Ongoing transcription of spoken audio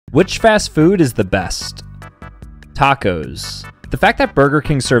Which fast food is the best? Tacos. The fact that Burger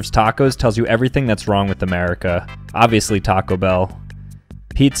King serves tacos tells you everything that's wrong with America. Obviously Taco Bell.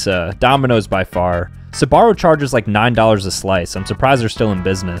 Pizza. Domino's by far. Sbarro charges like $9 a slice. I'm surprised they're still in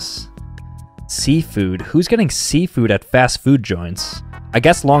business. Seafood. Who's getting seafood at fast food joints? I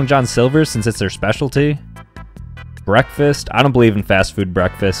guess Long John Silver's since it's their specialty. Breakfast. I don't believe in fast food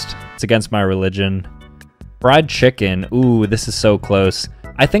breakfast. It's against my religion. Fried chicken. Ooh, this is so close.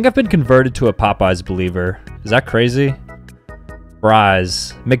 I think I've been converted to a Popeyes believer. Is that crazy?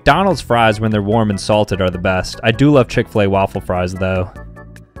 Fries. McDonald's fries when they're warm and salted are the best. I do love Chick-fil-A waffle fries though.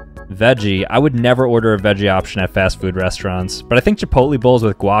 Veggie. I would never order a veggie option at fast food restaurants, but I think Chipotle bowls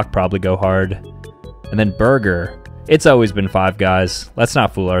with guac probably go hard. And then burger. It's always been Five Guys. Let's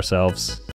not fool ourselves.